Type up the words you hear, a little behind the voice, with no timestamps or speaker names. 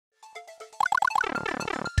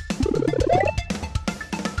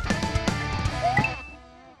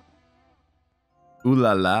Ooh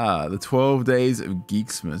la la, the 12 Days of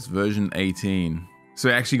Geeksmas, version 18. So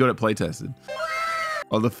I actually got it playtested.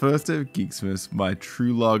 On the first day of Geeksmas, my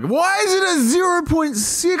true log. Why is it a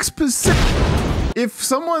 0.6%? If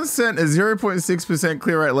someone sent a 0.6%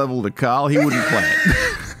 clear rate level to Carl, he wouldn't play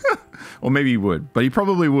it. Or maybe he would, but he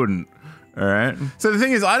probably wouldn't. All right. So the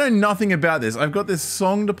thing is, I know nothing about this. I've got this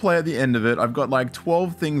song to play at the end of it. I've got like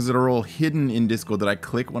 12 things that are all hidden in Discord that I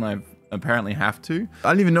click when I apparently have to. I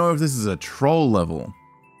don't even know if this is a troll level.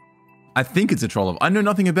 I think it's a troll level. I know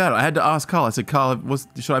nothing about it. I had to ask Carl. I said, Carl,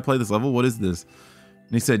 should I play this level? What is this?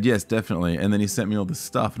 And he said, yes, definitely. And then he sent me all this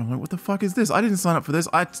stuff. And I'm like, what the fuck is this? I didn't sign up for this.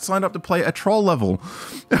 I signed up to play a troll level.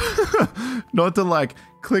 Not to like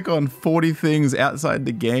click on 40 things outside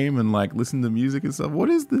the game and like listen to music and stuff. What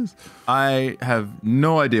is this? I have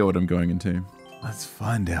no idea what I'm going into. Let's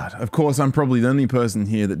find out. Of course, I'm probably the only person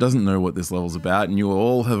here that doesn't know what this level's about, and you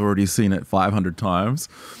all have already seen it 500 times.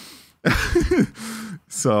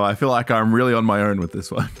 So I feel like I'm really on my own with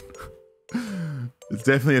this one. It's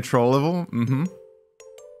definitely a troll level. Mm-hmm.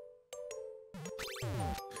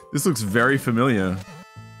 This looks very familiar.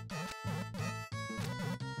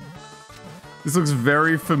 This looks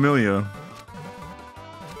very familiar.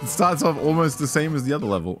 It starts off almost the same as the other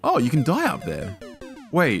level. Oh, you can die up there.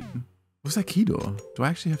 Wait. What's that key door? Do I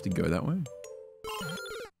actually have to go that way?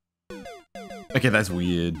 Okay, that's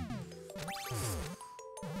weird.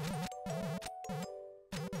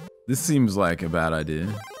 This seems like a bad idea.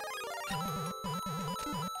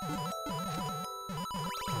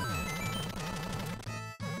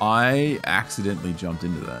 I accidentally jumped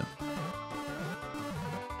into that.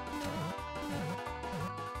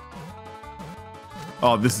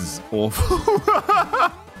 Oh, this is awful.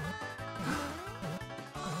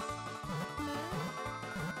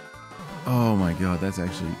 Oh my god, that's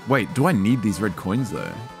actually... Wait, do I need these red coins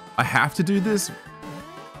though? I have to do this?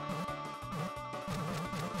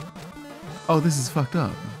 Oh, this is fucked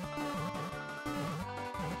up.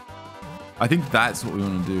 I think that's what we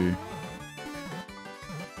want to do.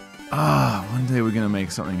 Ah, one day we're gonna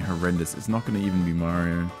make something horrendous. It's not gonna even be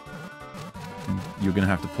Mario. And you're gonna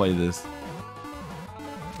have to play this.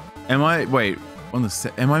 Am I... Wait. On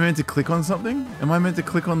the am I meant to click on something? Am I meant to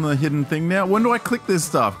click on the hidden thing now? When do I click this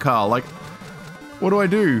stuff, Carl? Like, what do I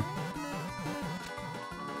do?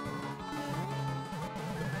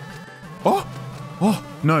 Oh! Oh,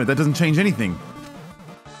 no, that doesn't change anything.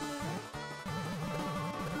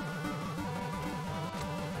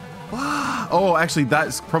 Oh, actually,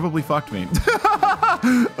 that's probably fucked me.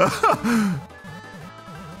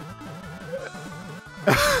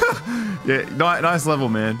 Yeah, nice level,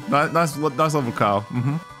 man. Nice level, Carl.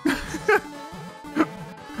 Mm-hmm.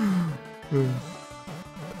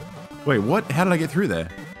 Wait, what? How did I get through there?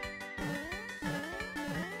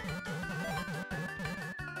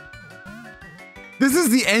 This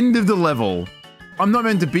is the end of the level. I'm not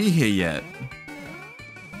meant to be here yet.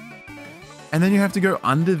 And then you have to go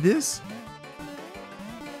under this?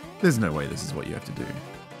 There's no way this is what you have to do.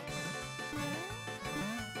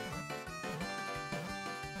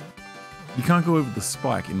 You can't go over the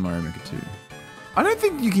spike in Mario Maker 2. I don't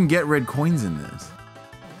think you can get red coins in this.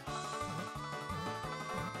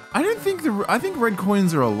 I think red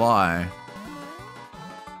coins are a lie.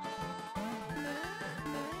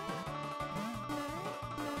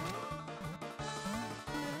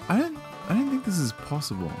 I don't think this is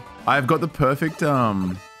possible. I've got the perfect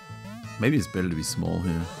maybe it's better to be small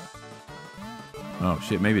here. Oh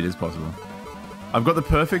shit, maybe it is possible. I've got the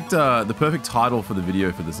perfect title for the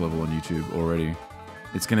video for this level on YouTube already.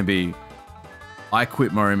 It's gonna be I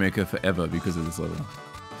quit Mario Maker forever because of this level.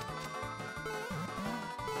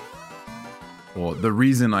 Or the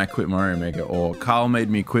reason I quit Mario Maker, or Carl made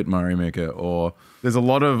me quit Mario Maker, or there's a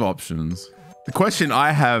lot of options. The question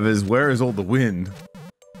I have is, where is all the wind?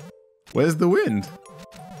 Where's the wind?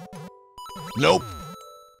 Nope.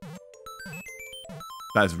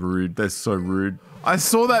 That's rude. That's so rude. I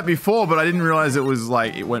saw that before, but I didn't realize it was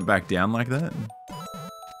like, it went back down like that.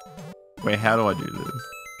 Wait, how do I do this?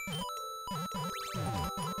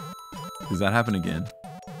 Does that happen again?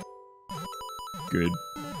 Good.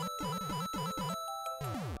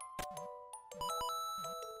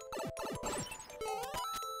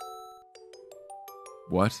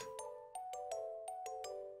 What?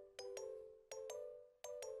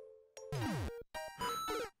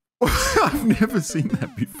 I've never seen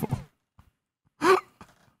that before.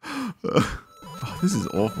 Oh, this is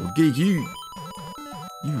awful. Geek, you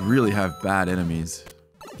really have bad enemies.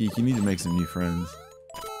 Geek, you need to make some new friends.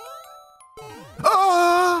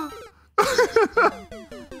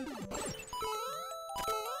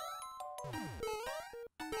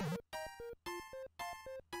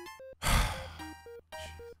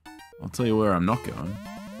 tell you where I'm not going.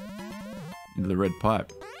 Into the red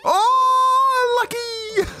pipe. Oh, lucky!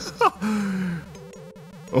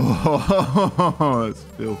 Oh, that's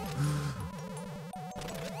filth.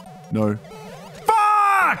 No.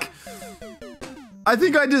 Fuck! I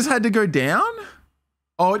think I just had to go down?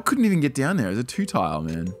 Oh, it couldn't even get down there. It was a 2-tile,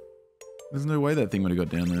 man. There's no way that thing would have got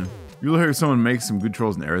down there. You really hope someone makes some good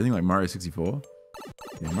trolls and everything, like Mario 64?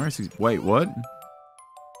 Yeah, Mario 64. Wait, what?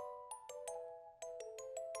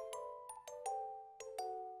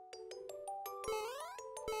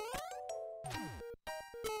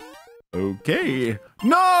 Okay.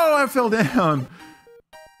 No, I fell down.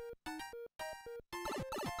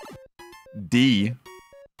 D.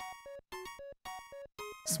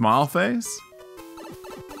 Smile face?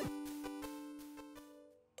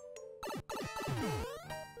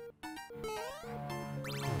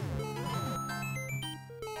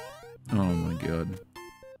 Oh my god.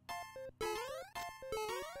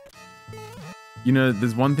 You know,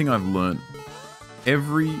 there's one thing I've learned.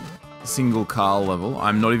 Every single Carl level,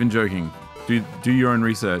 I'm not even joking. Do your own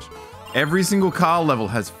research. Every single Carl level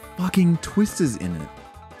has fucking twisters in it.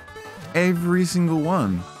 Every single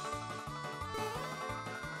one.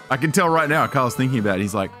 I can tell right now, Carl's thinking about it.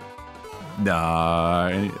 He's like, nah.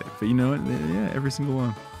 But you know what? Yeah, every single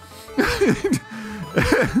one.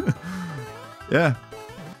 Yeah.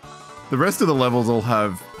 The rest of the levels all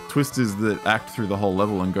have twisters that act through the whole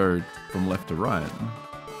level and go from left to right.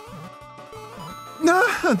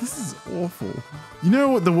 Nah, this is awful. You know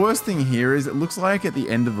what the worst thing here is? It looks like at the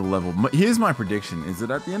end of the level, here's my prediction, is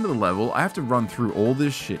that at the end of the level, I have to run through all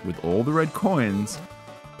this shit with all the red coins.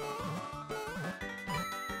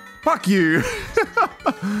 Fuck you!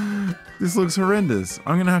 This looks horrendous.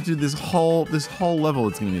 I'm gonna have to do this whole level,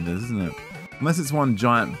 it's gonna be this, isn't it? Unless it's one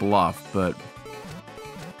giant bluff, but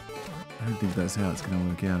I don't think that's how it's gonna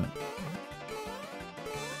work out.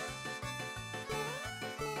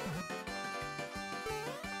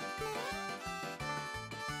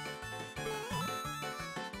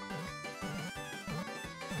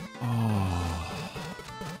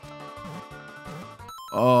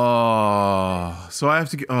 Oh, so I have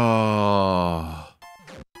to get, oh.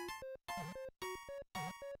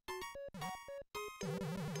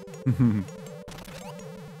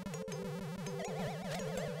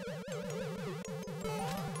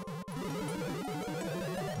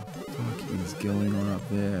 What is going on up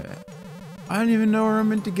there? I don't even know where I'm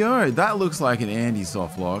meant to go. That looks like an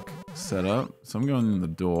anti-soft lock setup. So I'm going in the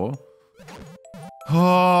door.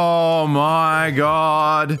 Oh my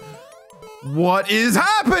god. What is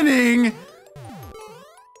happening?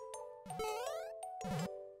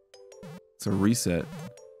 It's a reset.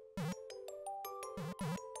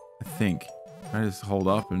 I think. I just hold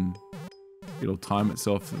up and it'll time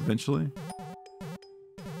itself eventually.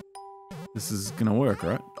 This is gonna work,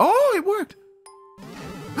 right? Oh, it worked!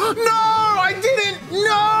 No, I didn't! No!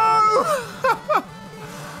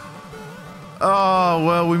 Oh,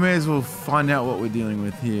 well, we may as well find out what we're dealing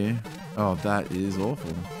with here. Oh, that is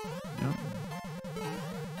awful. Yep.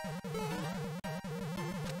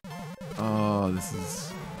 Oh, this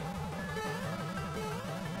is...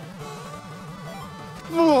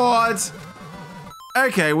 What?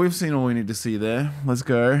 Okay, we've seen all we need to see there. Let's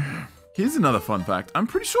go. Here's another fun fact. I'm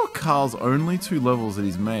pretty sure Carl's only 2 levels that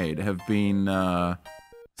he's made have been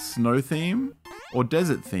snow theme or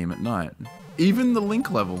desert theme at night. Even the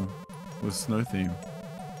Link level was snow theme.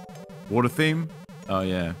 Water theme? Oh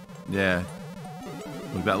yeah. Yeah.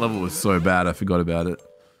 Look, that level was so bad I forgot about it.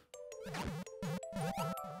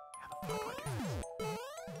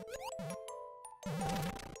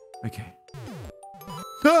 Okay.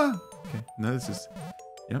 Ah! Okay, no, this is...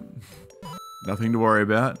 Yep. Nothing to worry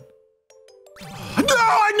about. No,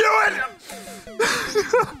 I knew it!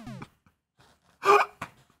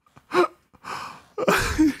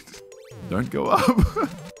 Don't go up.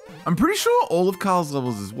 I'm pretty sure all of Carl's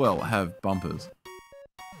levels as well have bumpers.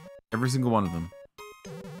 Every single one of them.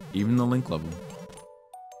 Even the Link level.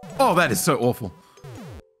 Oh, that is so awful.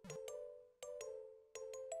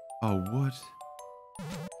 Oh, what?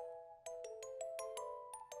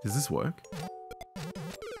 Does this work?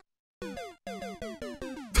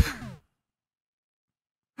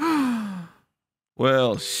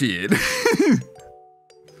 Well, shit.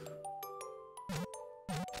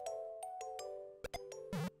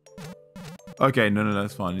 Okay, no,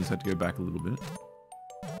 that's fine. You just have to go back a little bit.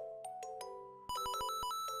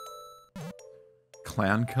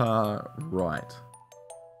 Clown car, right.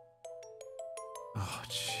 Oh,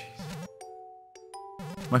 jeez.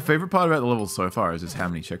 My favorite part about the level so far is just how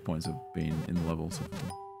many checkpoints have been in the level so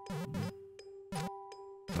far.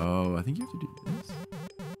 Oh, I think you have to do this.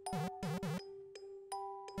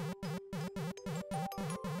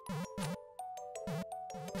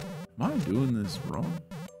 doing this wrong?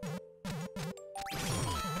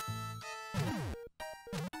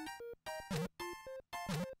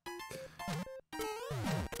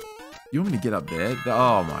 You want me to get up there?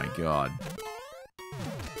 Oh my god.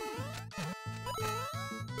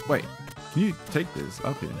 Wait, can you take this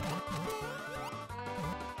up here?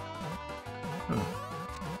 Oh.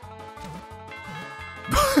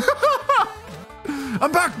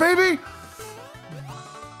 I'm back, baby!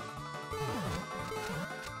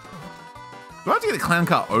 Do I have to get a clown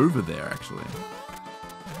car over there, actually?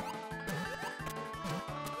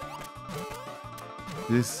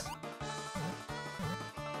 This...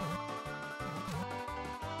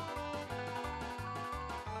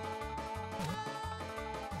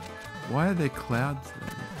 Why are there clouds then?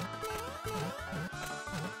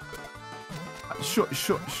 Sure.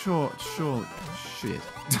 Shit.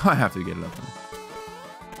 I have to get it up there.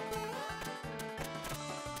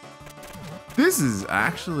 This is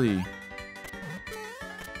actually...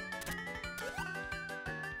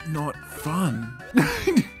 not fun.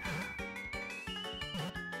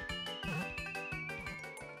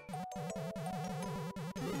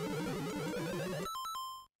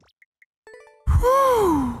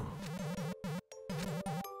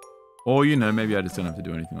 Or, you know, maybe I just don't have to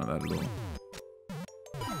do anything like that at all.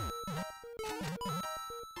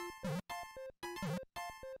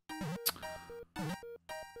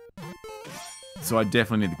 So I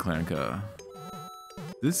definitely need the clown car.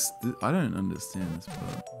 This I don't understand this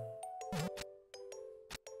part.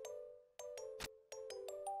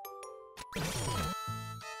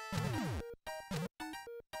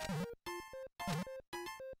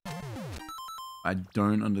 I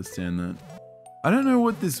don't understand that. I don't know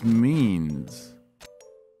what this means.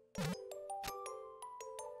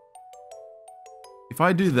 If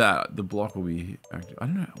I do that, the block will be active. I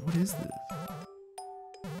don't know. What is this?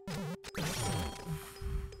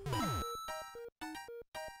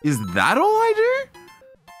 Is that all I do?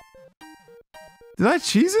 Did I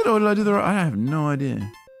cheese it or did I do the right? I have no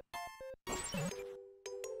idea.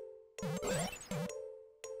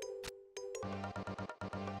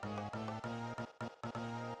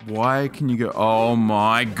 Why can you go? Oh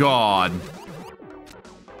my god.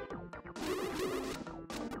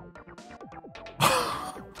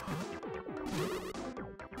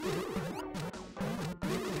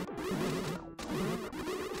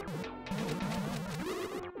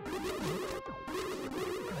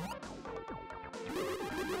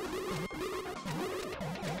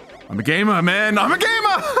 I'm a gamer, man. I'm a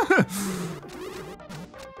gamer.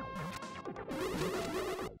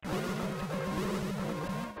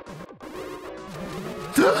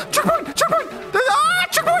 Checkpoint! Checkpoint!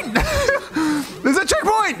 Checkpoint! There's a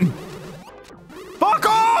checkpoint! Fuck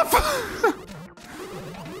off!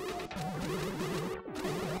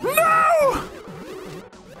 No!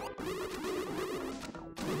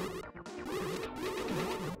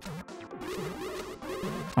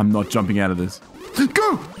 I'm not jumping out of this.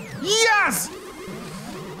 Go! Yes!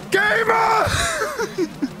 Gamer!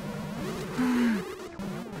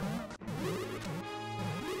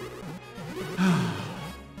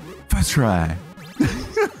 First try.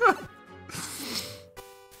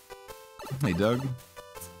 Hey, Doug.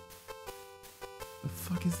 The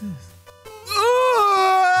fuck is this?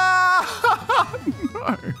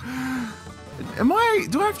 No.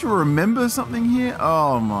 Do I have to remember something here?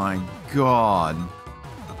 Oh my god.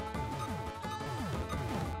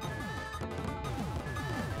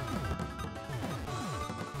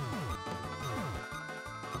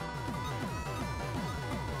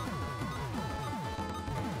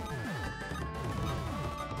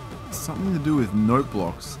 Something to do with note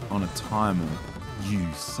blocks on a timer.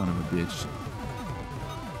 You son of a bitch.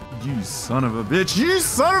 You son of a bitch. You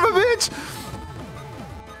son of a bitch!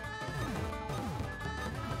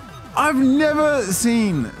 I've never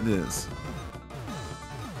seen this.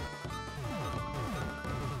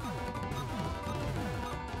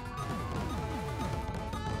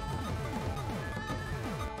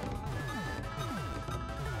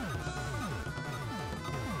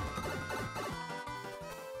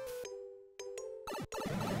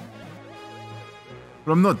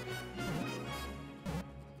 But I'm not...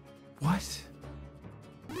 What?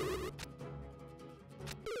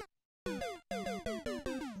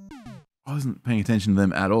 I wasn't paying attention to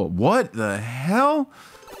them at all. What the hell?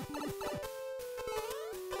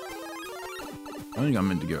 I think I'm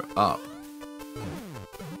meant to go up.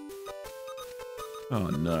 Oh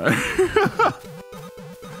no.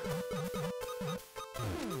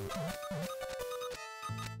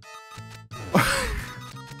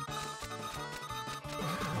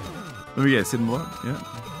 Let me get a sit and block, yeah.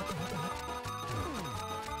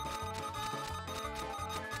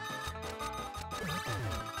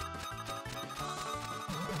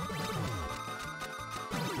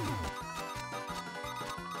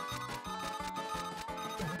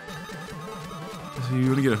 So you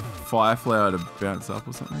want to get a fire flower to bounce up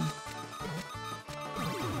or something?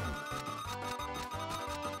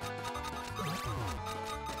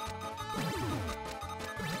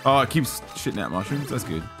 Oh, it keeps shitting out mushrooms. That's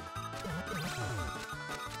good.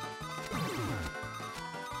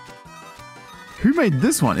 Who made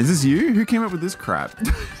this one? Is this you? Who came up with this crap?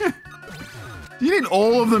 You need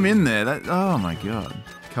all of them in there. That. Oh my god.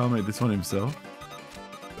 Carl made this one himself.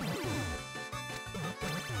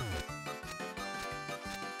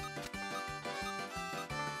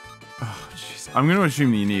 Oh, jeez. I'm going to assume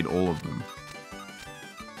that you need all of them.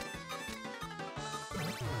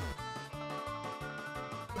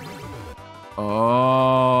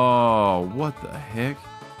 Oh, what the heck?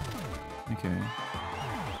 Okay.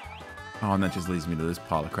 Oh, and that just leads me to this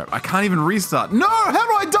pile of crap. I can't even restart. No, how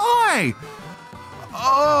do I die?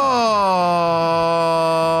 Oh.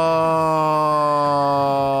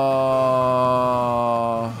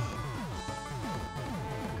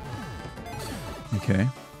 Okay.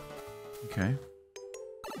 Okay.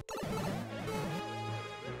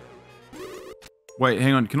 Wait,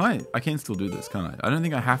 hang on. Can I can still do this, can't I? I don't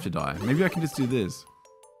think I have to die. Maybe I can just do this.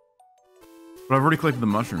 But I've already collected the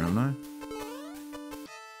mushroom, haven't I?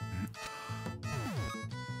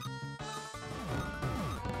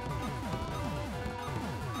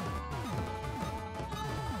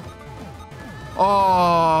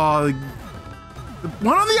 Oh, the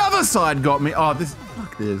one on the other side got me. Oh, this,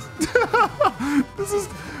 fuck this. This is,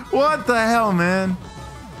 what the hell, man?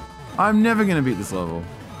 I'm never gonna beat this level.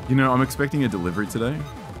 You know, I'm expecting a delivery today.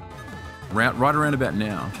 Right around about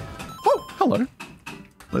now. Oh, hello.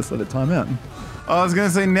 Let's let it time out. I was gonna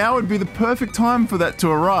say now would be the perfect time for that to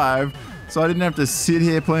arrive, so I didn't have to sit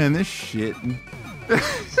here playing this shit.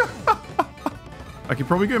 I could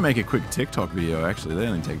probably go make a quick TikTok video, actually. They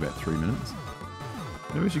only take about 3 minutes.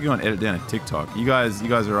 Maybe we should go and edit down a TikTok. You guys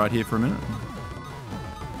are right here for a minute?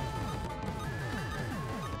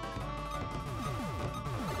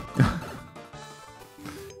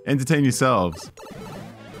 Entertain yourselves.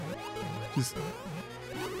 Just...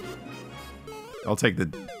 I'll take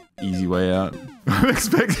the easy way out. I'm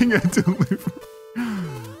expecting a delivery.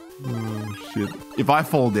 Oh, shit. If I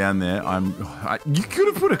fall down there, you could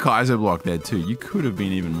have put a Kaiser block there too. You could have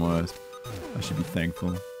been even worse. I should be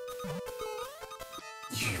thankful.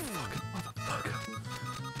 You fucking motherfucker.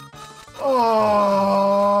 Oh!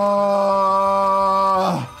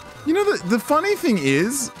 You know, the funny thing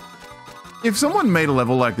is, if someone made a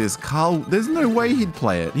level like this, Carl, there's no way he'd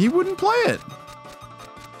play it. He wouldn't play it.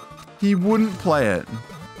 He wouldn't play it.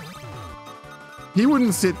 He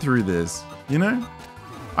wouldn't sit through this, you know?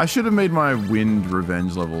 I should have made my wind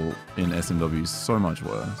revenge level in SMW so much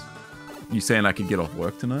worse. You saying I could get off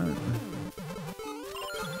work tonight?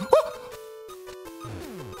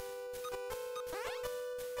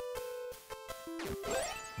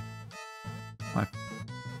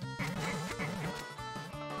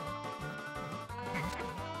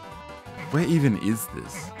 Where even is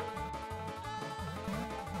this?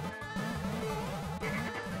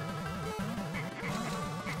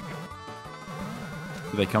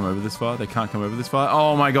 Do they come over this far? They can't come over this far?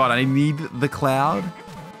 Oh my god, I need the cloud.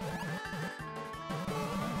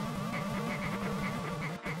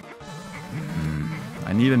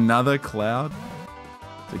 I need another cloud.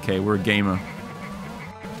 It's okay, we're a gamer.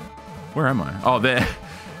 Where am I? Oh, there.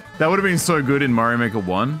 That would have been so good in Mario Maker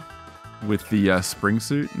 1 with the spring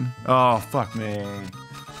suit. Oh, fuck me.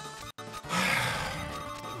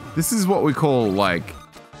 This is what we call, like...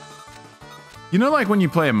 You know, like when you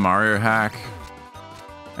play a Mario hack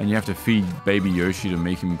and you have to feed Baby Yoshi to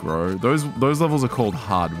make him grow? Those levels are called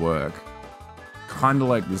hard work. Kinda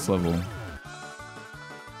like this level.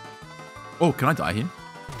 Oh, can I die here?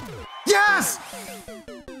 Yes!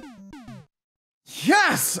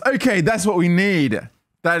 Yes! Okay, that's what we need.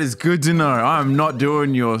 That is good to know. I'm not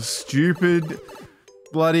doing your stupid,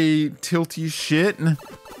 bloody, tilty shit.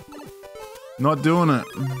 Not doing it.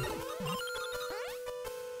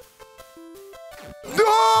 No,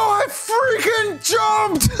 I freaking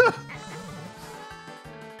jumped!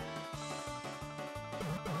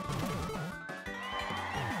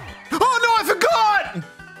 Oh no, I forgot!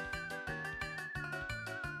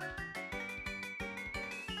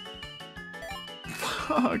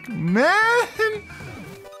 Fuck, man!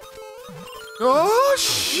 Oh,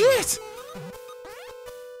 shit!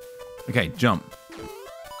 Okay, jump.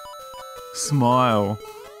 Smile.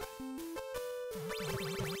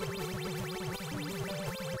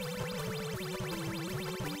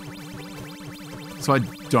 So I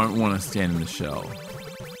don't want to stand in the shell.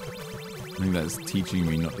 I think that's teaching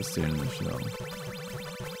me not to stand in the shell.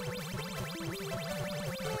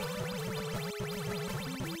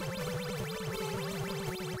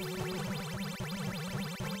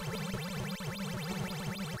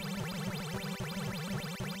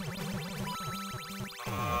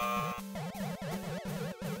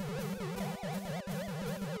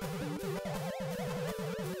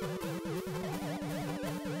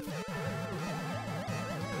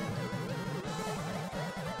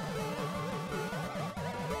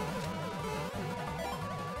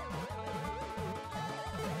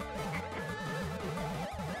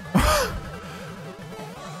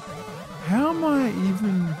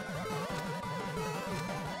 even...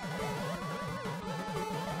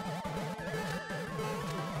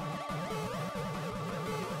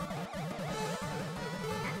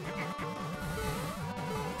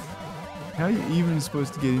 How are you even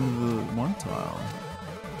supposed to get into the one tile?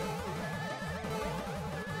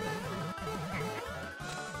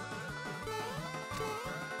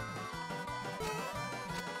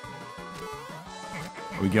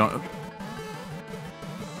 Are we going...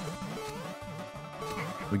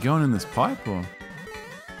 We're going in this pipe, or?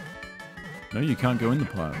 No, you can't go in the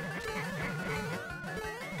pipe.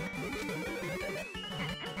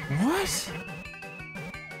 What?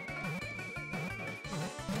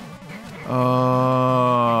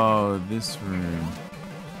 Oh, this room.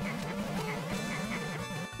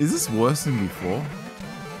 Is this worse than before?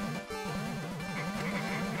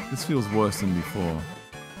 This feels worse than before.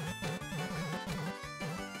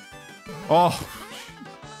 Oh.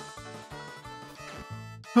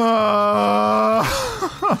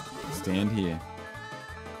 Stand here.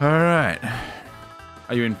 All right.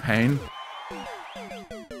 Are you in pain?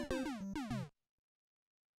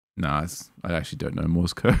 Nah, I actually don't know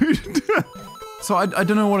Morse code. So I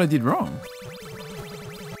don't know what I did wrong.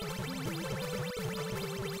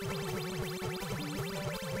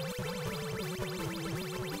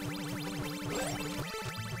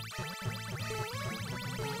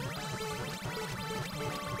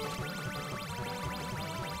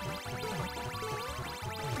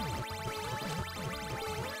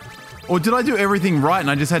 Or did I do everything right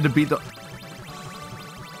and I just had to beat the...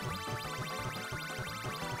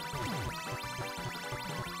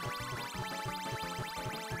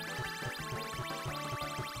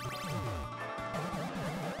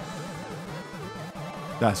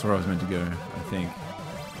 That's where I was meant to go, I think.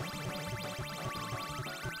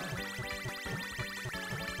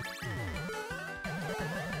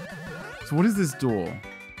 So what is this door?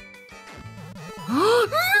 No!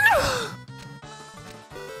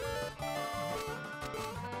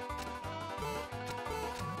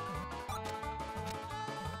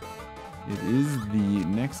 It is the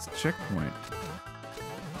next checkpoint.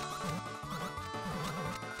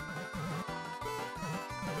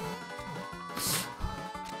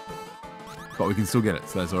 But we can still get it,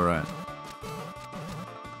 so that's alright.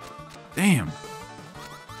 Damn!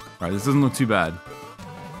 Alright, this doesn't look too bad.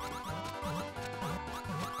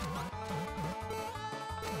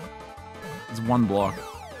 It's one block.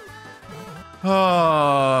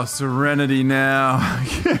 Oh, serenity now.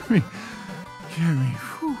 Get me. Get me.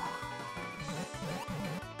 Whew.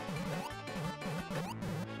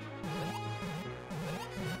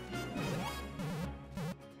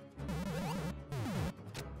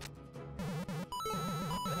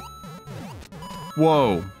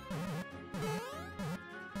 Whoa.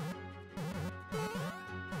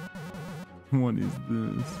 What is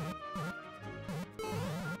this?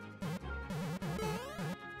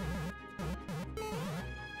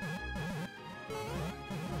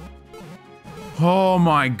 Oh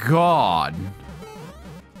my god.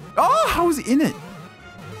 Oh, I was in it.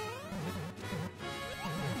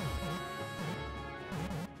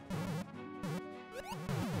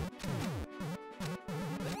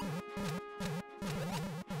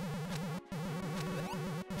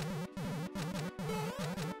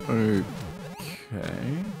 Okay.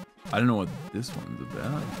 I don't know what this one's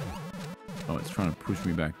about. Oh, it's trying to push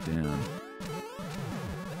me back down.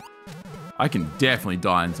 I can definitely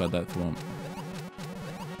die inside that thwomp.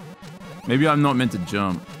 Maybe I'm not meant to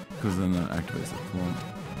jump, because then that activates the thwomp.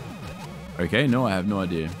 Okay, no, I have no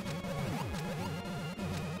idea.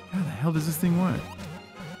 How the hell does this thing work?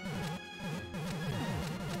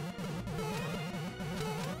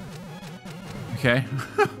 Okay.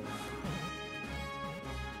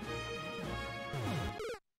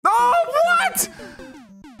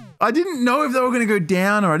 I didn't know if they were going to go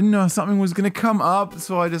down or I didn't know if something was going to come up,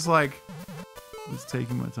 so I just like was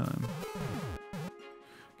taking my time.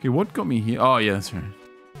 Okay, what got me here? Oh, yeah, that's right.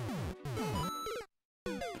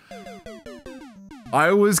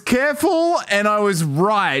 I was careful and I was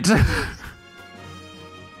right.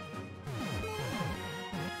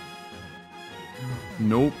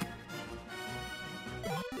 Nope.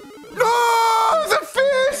 No, the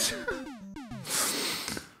fish!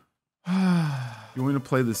 You want me to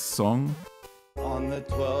play this song? On the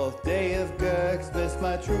 12th day of Juzcook,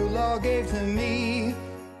 my true law gave to me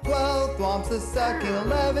 12 thwomps a sucking,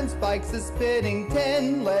 11 spikes a spitting,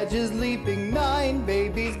 10 ledges leaping, 9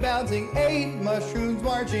 babies bouncing, 8 mushrooms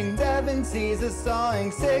marching, 7 seas a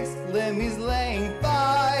sawing, 6 limmies laying,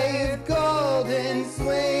 5 golden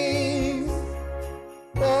swings.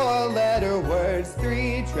 4-letter words,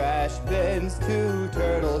 3 trash bins, 2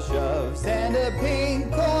 turtle shoves, and a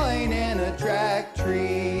pink coin in a track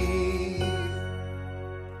tree.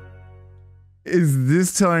 Is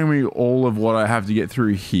this telling me all of what I have to get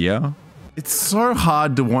through here? It's so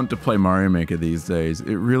hard to want to play Mario Maker these days.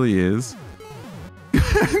 It really is.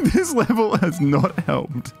 This level has not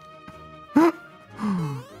helped.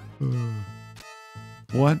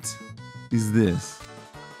 What is this?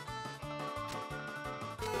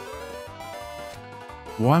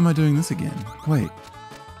 Why am I doing this again? Wait.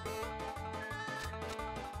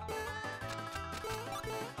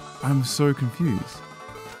 I'm so confused.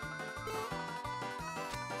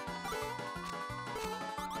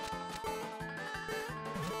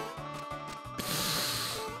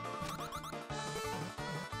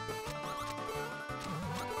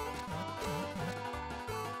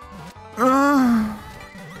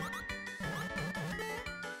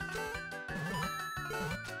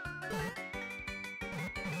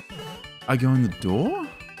 I go in the door?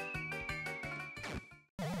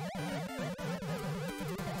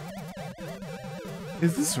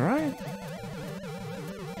 Is this right?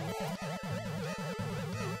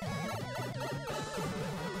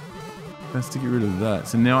 That's to get rid of that.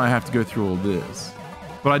 So now I have to go through all this.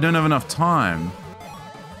 But I don't have enough time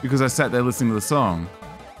because I sat there listening to the song.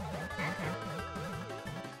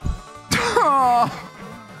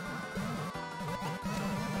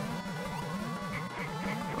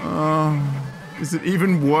 Is it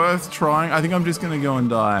even worth trying? I think I'm just gonna go and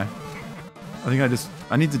die. I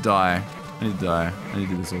need to die. I need to die. I need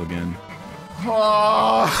to do this all again.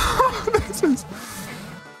 Oh, this is...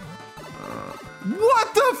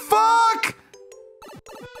 what the fuck?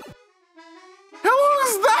 How long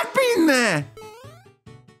has that been there?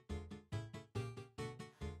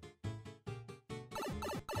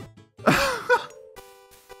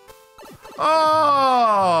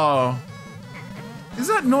 Oh! Is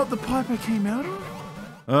that not the pipe I came out of?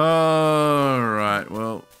 Alright,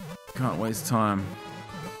 well, can't waste time.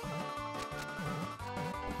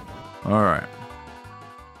 Alright.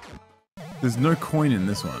 There's no coin in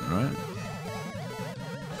this one, right?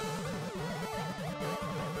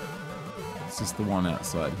 It's just the one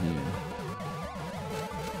outside here.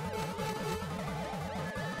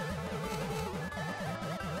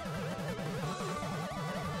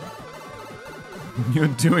 You're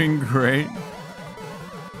doing great.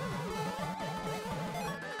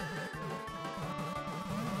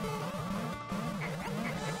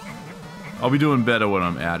 I'll be doing better when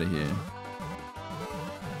I'm out of here.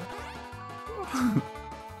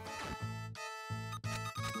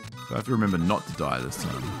 So I have to remember not to die this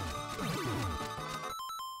time.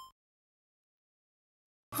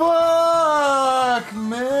 Fuck,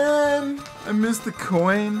 man! I missed the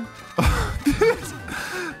coin.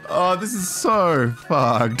 Oh, this is so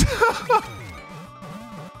fucked.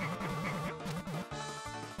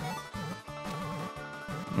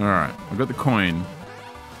 Alright, I got the coin.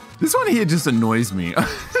 This one here just annoys me.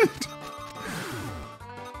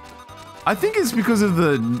 I think it's because of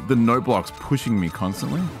the note blocks pushing me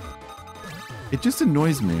constantly. It just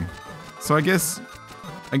annoys me. So I guess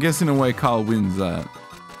in a way Carl wins that.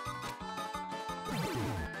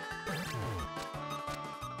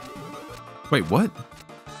 Wait, what?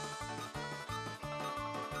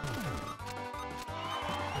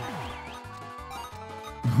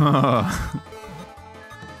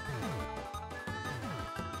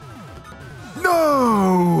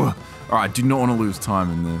 No! Alright, I do not want to lose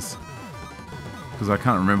time in this. Because I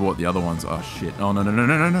can't remember what the other ones are. Oh, shit. Oh, no. I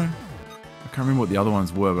can't remember what the other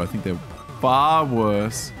ones were, but I think they're far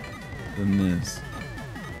worse than this.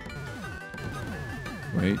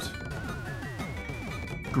 Wait.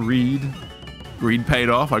 Greed. Greed paid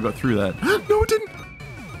off. I got through that. No, it didn't!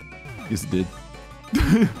 Yes, it did.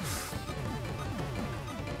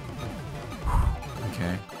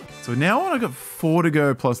 Okay. So now I got 4 to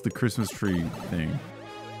go plus the Christmas tree thing.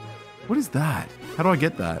 What is that? How do I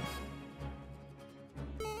get that?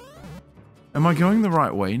 Am I going the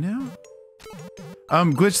right way now?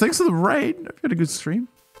 Glitch, thanks for the raid. I've had a good stream.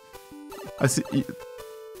 I see.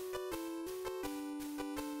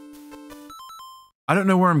 I don't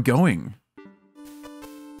know where I'm going.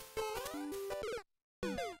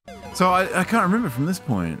 So I can't remember from this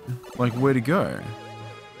point, like where to go.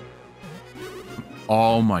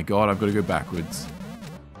 Oh my god, I've got to go backwards.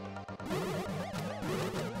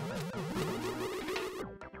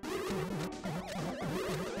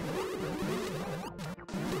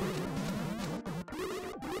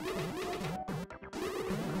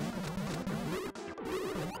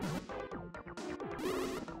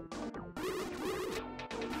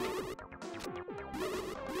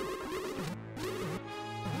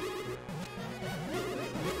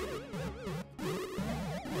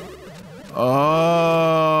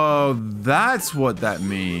 Oh, that's what that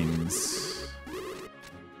means.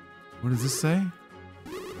 What does this say?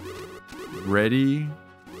 Ready,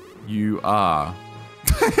 you are.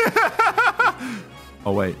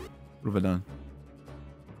 Oh wait, what have I done?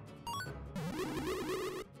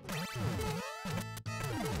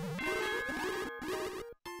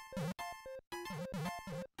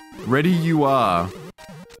 Ready you are.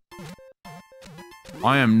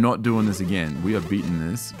 I am not doing this again. We are beating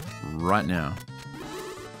this right now.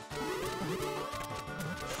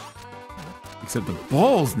 Except the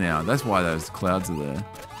balls now. That's why those clouds are there.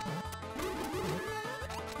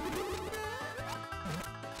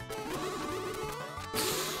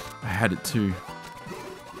 I had it too.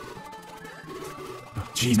 Oh,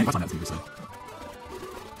 jeez, man.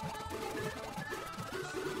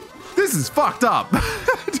 This is fucked up.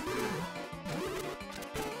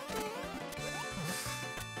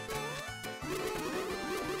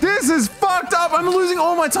 This is fucked up. I'm losing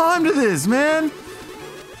all my time to this, man.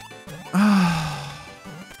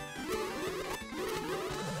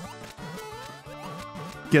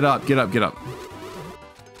 Get up, get up, get up.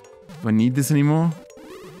 Do I need this anymore?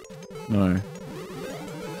 No.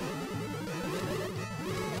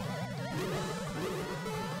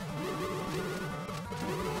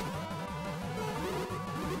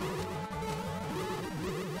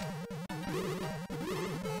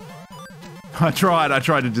 I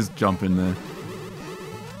tried to just jump in there.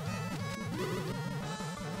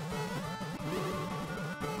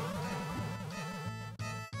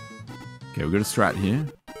 Okay, we got a strat here.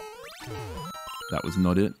 That was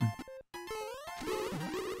not it.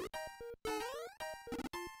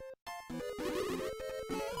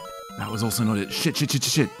 That was also not it. Shit, shit, shit,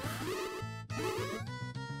 shit, shit.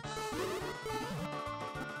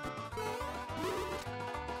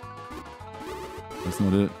 That's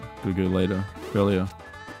not it. Gotta go later. Earlier.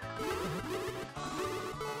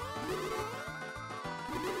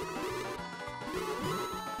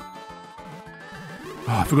 Oh,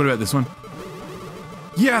 I forgot about this one.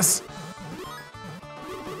 Yes!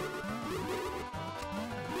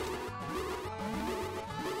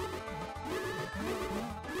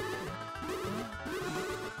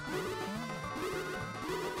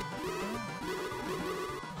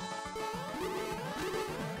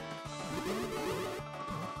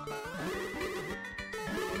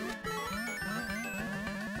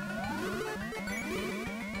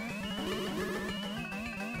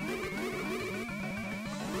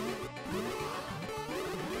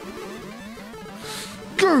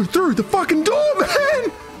 Go through the fucking door,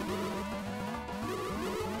 man!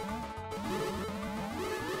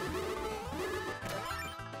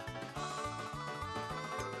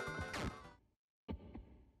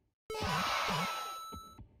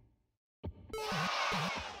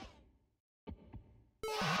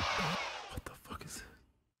 What the fuck is this?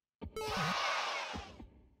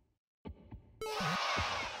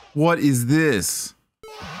 What is this?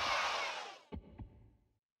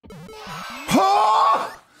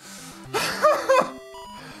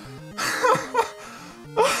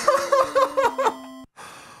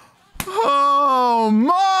 Oh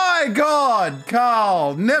my God,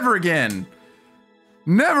 Carl, never again.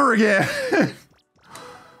 Never again.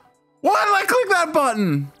 Why did I click that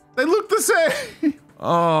button? They look the same.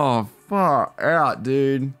 Oh, far out,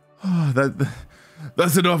 dude. Oh,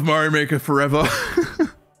 that's enough Mario Maker forever.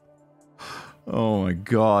 Oh my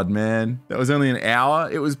God, man. That was only an hour.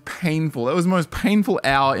 It was painful. That was the most painful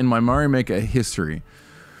hour in my Mario Maker history.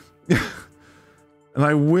 And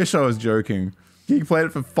I wish I was joking. You played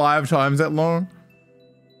it for 5 times that long?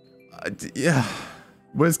 Yeah.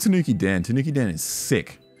 Where's Tanuki Dan? Tanuki Dan is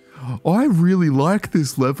sick. I really like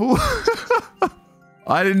this level.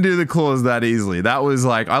 I didn't do the claws that easily. That was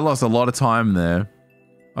like, I lost a lot of time there.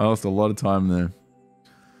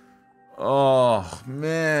 Oh,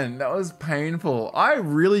 man, that was painful. I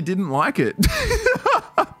really didn't like it.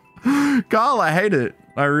 Carl, I hate it.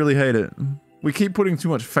 I really hate it. We keep putting too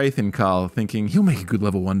much faith in Carl, thinking he'll make a good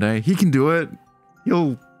level one day. He can do it.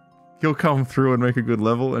 He'll come through and make a good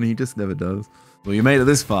level, and he just never does. Well, you made it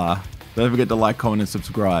this far. Don't forget to like, comment, and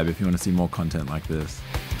subscribe if you want to see more content like this.